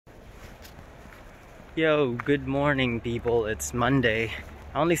Yo, good morning people, it's Monday.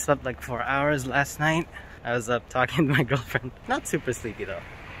 I only slept like 4 hours last night. I was up talking to my girlfriend. Not super sleepy though.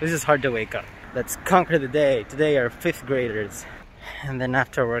 It was just hard to wake up. Let's conquer the day. Today are 5th graders. And then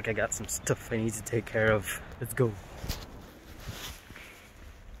after work I got some stuff I need to take care of. Let's go.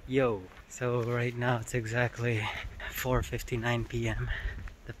 Yo, so right now it's exactly 4:59 p.m.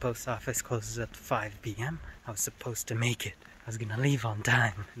 The post office closes at 5 p.m. I was supposed to make it. I was gonna leave on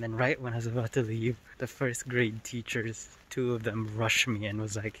time. And then right when I was about to leave, the 1st grade teachers, 2 of them rushed me and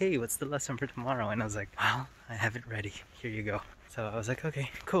was like, hey, what's the lesson for tomorrow? And I was like, well, I have it ready. Here you go. So I was like,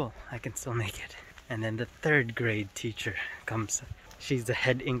 okay, cool. I can still make it. And then the 3rd grade teacher comes. She's the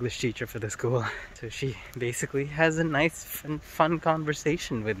head English teacher for the school. So she basically has a nice and fun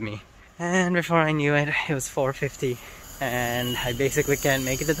conversation with me. And before I knew it, it was 4:50. And I basically can't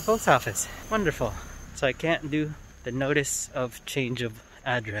make it to the post office. Wonderful. So I can't do the notice of change of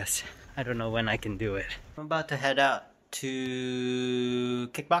address. I don't know when I can do it. I'm about to head out to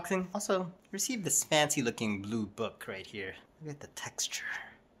kickboxing. Also, received this fancy looking blue book right here. Look at the texture.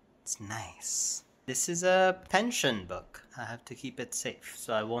 It's nice. This is a pension book. I have to keep it safe,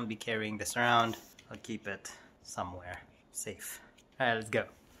 so I won't be carrying this around. I'll keep it somewhere safe. Alright, let's go.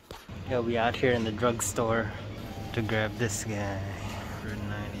 Yo, we out here in the drugstore to grab this guy.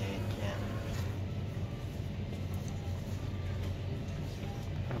 198 yen.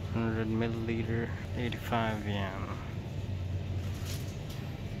 100 milliliter, 85 yen.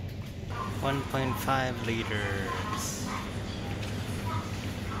 1.5 liters,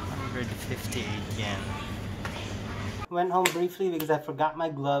 158 yen. Went home briefly because I forgot my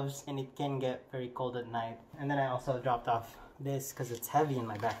gloves and it can get very cold at night. And then I also dropped off this because it's heavy in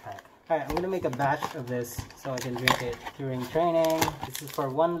my backpack. Alright, I'm gonna make a batch of this so I can drink it during training. This is for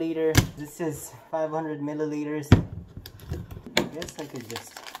 1 liter. This is 500 milliliters. I guess I could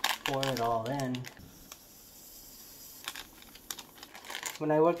just pour it all in. When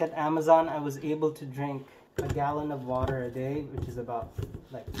I worked at Amazon, I was able to drink a gallon of water a day, which is about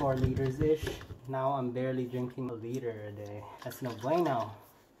like 4 liters-ish. Now I'm barely drinking a liter a day. That's no bueno.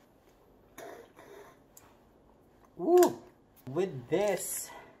 Woo! With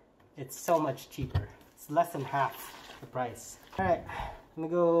this, it's so much cheaper. It's less than half the price. Alright, I'm gonna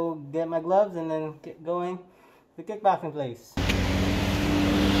go get my gloves and then get going to the kickboxing place.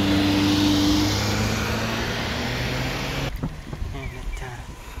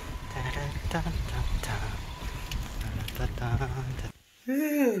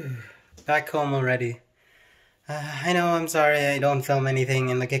 Back home already. I know, I'm sorry I don't film anything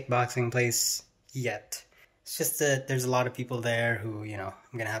in the kickboxing place yet. It's just that there's a lot of people there who, you know,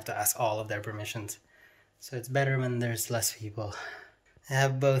 I'm gonna have to ask all of their permissions. So it's better when there's less people. I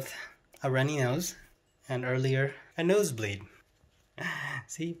have both a runny nose and earlier a nosebleed.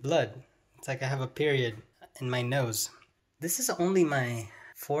 See, blood. It's like I have a period in my nose. This is only my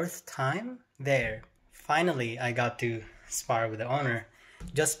 4th time there. Finally, I got to spar with the owner.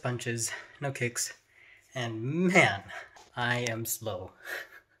 Just punches, no kicks. And man, I am slow.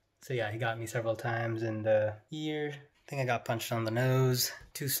 So yeah, he got me several times in the ear. I think I got punched on the nose.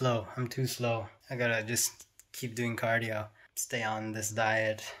 Too slow. I'm too slow. I gotta just keep doing cardio. Stay on this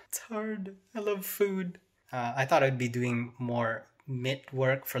diet. It's hard. I love food. I thought I'd be doing more mitt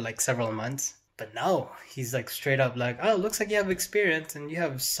work for like several months. But no, he's like straight up like, oh, looks like you have experience and you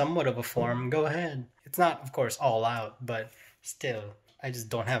have somewhat of a form. Go ahead. It's not, of course, all out, but still, I just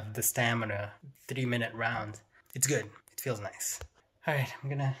don't have the stamina. 3-minute rounds. It's good. It feels nice. Alright, I'm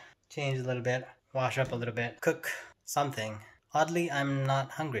gonna change a little bit, wash up a little bit, cook something. Oddly, I'm not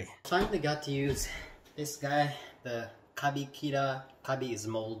hungry. Finally got to use this guy, the Kabi Kira. Kabi is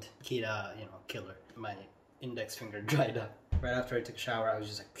mold. Kira, you know, killer. My index finger dried up. Right after I took a shower, I was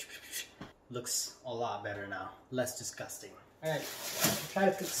just like, looks a lot better now. Less disgusting. Alright, try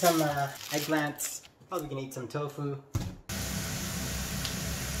to cook some eggplants. Probably gonna eat some tofu.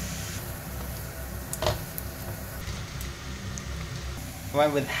 I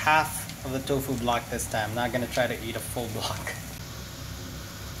went with half of the tofu block this time. Not gonna try to eat a full block.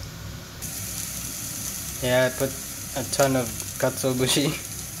 Yeah, I put a ton of katsuobushi.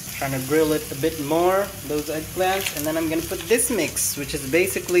 Trying to grill it a bit more, those eggplants, and then I'm gonna put this mix, which is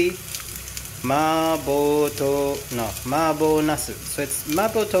basically mabo nasu. So it's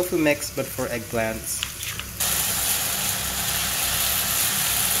mabo tofu mix, but for eggplants.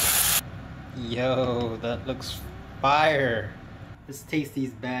 Yo, that looks fire. Let's taste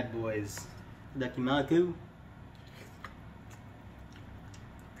these bad boys. Dakimaku.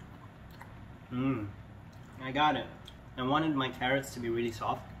 I got it. I wanted my carrots to be really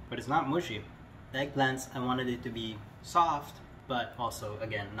soft, but it's not mushy. The eggplants, I wanted it to be soft, but also,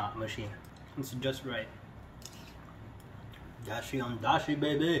 again, not mushy. It's just right. Dashi on dashi,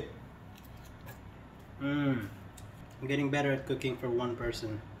 baby. I'm getting better at cooking for one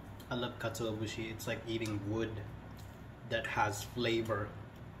person. I love katsuobushi. It's like eating wood that has flavor.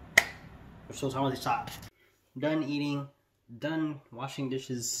 So done eating, done washing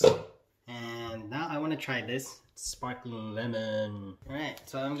dishes, and now I want to try this sparkling lemon. Alright,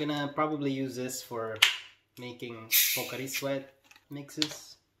 so I'm gonna probably use this for making pocari sweat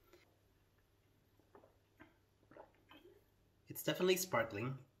mixes. It's definitely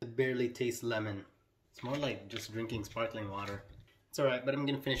sparkling. It barely tastes lemon. It's more like just drinking sparkling water. It's alright, but I'm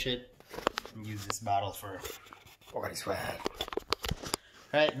gonna finish it and use this bottle for pocari sweat.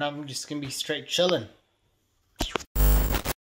 Alright, now I'm just gonna be straight chilling.